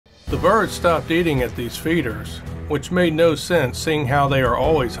The birds stopped eating at these feeders, which made no sense seeing how they are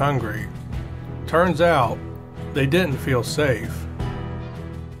always hungry. Turns out, they didn't feel safe.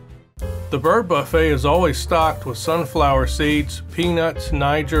 The bird buffet is always stocked with sunflower seeds, peanuts,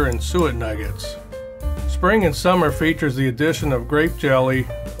 Niger, and suet nuggets. Spring and summer features the addition of grape jelly,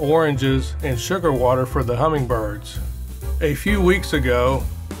 oranges, and sugar water for the hummingbirds. A few weeks ago,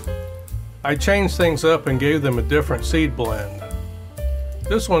 I changed things up and gave them a different seed blend.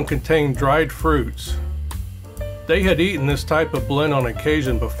 This one contained dried fruits. They had eaten this type of blend on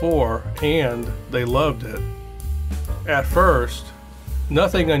occasion before, and they loved it. At first,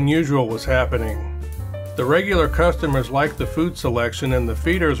 nothing unusual was happening. The regular customers liked the food selection and the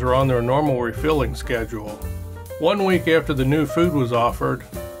feeders are on their normal refilling schedule. 1 week after the new food was offered,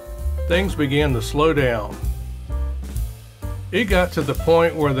 things began to slow down. It got to the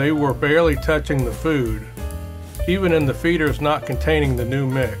point where they were barely touching the food, even in the feeders not containing the new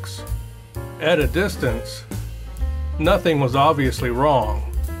mix. At a distance, nothing was obviously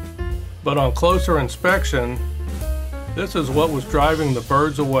wrong, but on closer inspection, this is what was driving the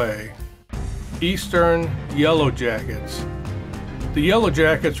birds away. Eastern yellow jackets. The yellow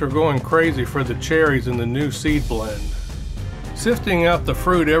jackets were going crazy for the cherries in the new seed blend. Sifting out the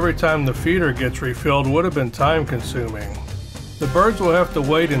fruit every time the feeder gets refilled would have been time consuming. The birds will have to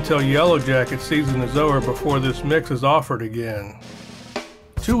wait until yellow jacket season is over before this mix is offered again.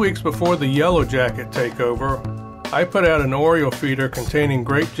 2 weeks before the yellow jacket takeover, I put out an Oreo feeder containing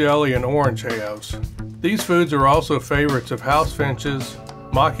grape jelly and orange halves. These foods are also favorites of house finches,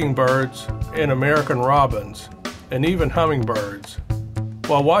 mockingbirds, and American robins, and even hummingbirds.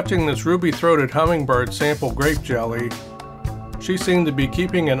 While watching this ruby-throated hummingbird sample grape jelly, she seemed to be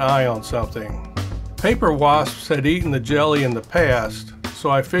keeping an eye on something. Paper wasps had eaten the jelly in the past,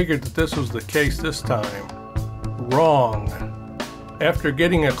 so I figured that this was the case this time. Wrong. After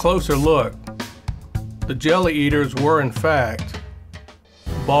getting a closer look, the jelly eaters were in fact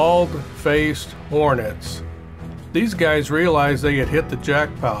bald-faced hornets. These guys realized they had hit the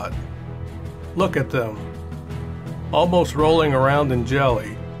jackpot. Look at them, almost rolling around in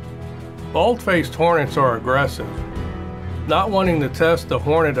jelly. Bald-faced hornets are aggressive. Not wanting to test the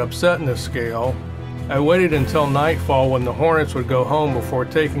hornet upsetness scale, I waited until nightfall when the hornets would go home before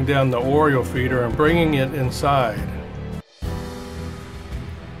taking down the Oreo feeder and bringing it inside.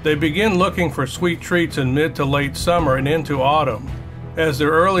 They begin looking for sweet treats in mid to late summer and into autumn, as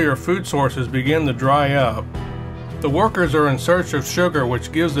their earlier food sources begin to dry up. The workers are in search of sugar,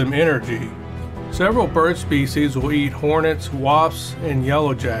 which gives them energy. Several bird species will eat hornets, wasps, and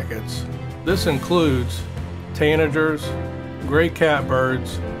yellow jackets. This includes tanagers, gray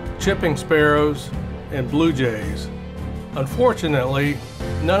catbirds, chipping sparrows, and blue jays. Unfortunately,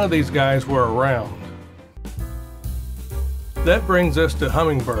 none of these guys were around. That brings us to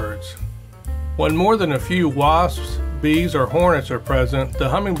hummingbirds. When more than a few wasps, bees, or hornets are present, the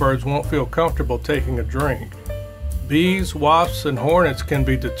hummingbirds won't feel comfortable taking a drink. Bees, wasps, and hornets can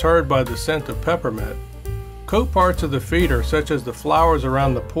be deterred by the scent of peppermint. Coat parts of the feeder, such as the flowers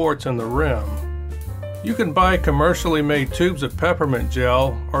around the ports and the rim. You can buy commercially made tubes of peppermint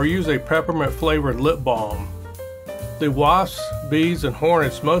gel or use a peppermint flavored lip balm. The wasps, bees, and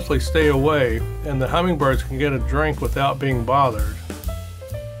hornets mostly stay away, and the hummingbirds can get a drink without being bothered.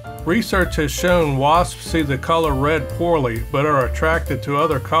 Research has shown wasps see the color red poorly but are attracted to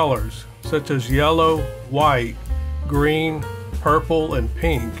other colors such as yellow, white, green, purple, and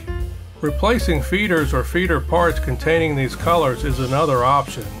pink. Replacing feeders or feeder parts containing these colors is another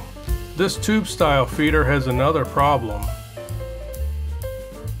option. This tube-style feeder has another problem.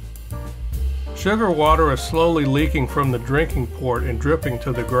 Sugar water is slowly leaking from the drinking port and dripping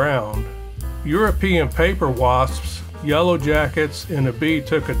to the ground. European paper wasps, yellow jackets, and a bee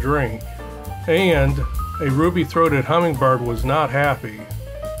took a drink, and a ruby-throated hummingbird was not happy.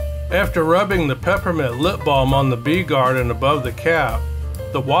 After rubbing the peppermint lip balm on the bee garden above the cap,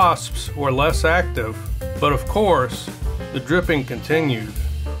 the wasps were less active, but of course, the dripping continued.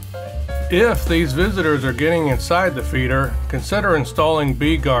 If these visitors are getting inside the feeder, consider installing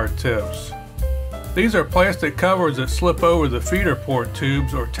bee guard tips. These are plastic covers that slip over the feeder port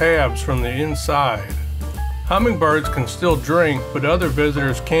tubes or tabs from the inside. Hummingbirds can still drink, but other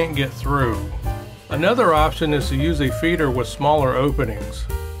visitors can't get through. Another option is to use a feeder with smaller openings.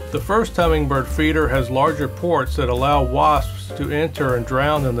 The first hummingbird feeder has larger ports that allow wasps to enter and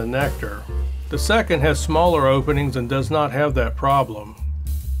drown in the nectar. The second has smaller openings and does not have that problem.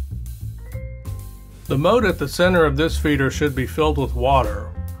 The moat at the center of this feeder should be filled with water.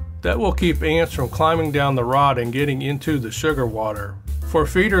 That will keep ants from climbing down the rod and getting into the sugar water. For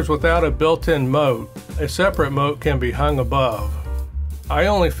feeders without a built-in moat, a separate moat can be hung above. I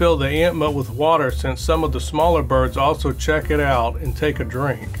only fill the ant moat with water since some of the smaller birds also check it out and take a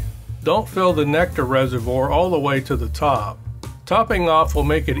drink. Don't fill the nectar reservoir all the way to the top. Topping off will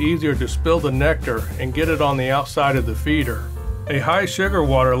make it easier to spill the nectar and get it on the outside of the feeder. A high sugar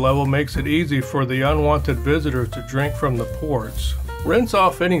water level makes it easy for the unwanted visitors to drink from the ports. Rinse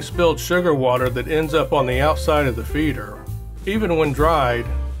off any spilled sugar water that ends up on the outside of the feeder. Even when dried,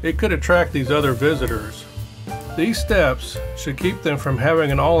 it could attract these other visitors. These steps should keep them from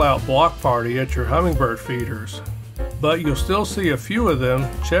having an all-out block party at your hummingbird feeders, but you'll still see a few of them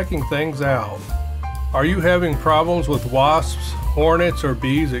checking things out. Are you having problems with wasps, hornets, or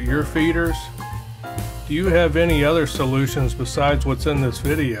bees at your feeders? Do you have any other solutions besides what's in this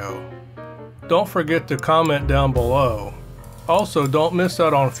video? Don't forget to comment down below. Also, don't miss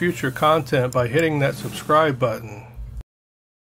out on future content by hitting that subscribe button.